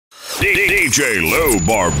Dj.Lou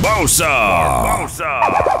Barbosa.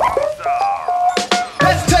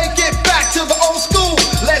 Let's take it back to the old school.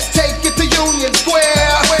 Let's take it to Union Square.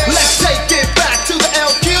 Let's take it back to the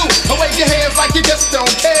LQ. Wave your hands like you just don't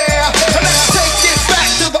care. Let's take it back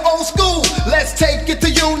to the old school. Let's take it to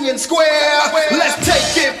Union Square. Let's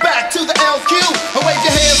take it back to the LQ. Wave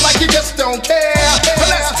your hands like you just don't care.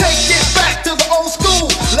 Let's take it back to the old school.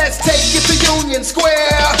 Let's take it to Union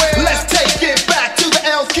Square. Let's take it back to the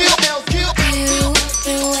LQ. You've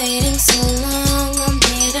been waiting so long, I'm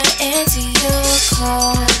here to answer your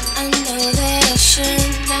call. I know that I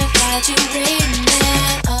shouldn't have had you waiting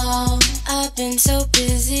at all. I've been so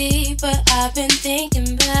busy, but I've been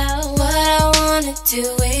thinking about what I wanna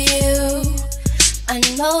do with you. I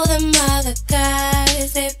know them other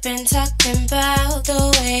guys, they've been talking about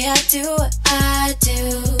the way I do what I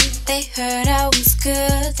do. They heard I was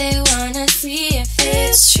good, they wanna see if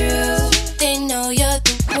it's true. They know you're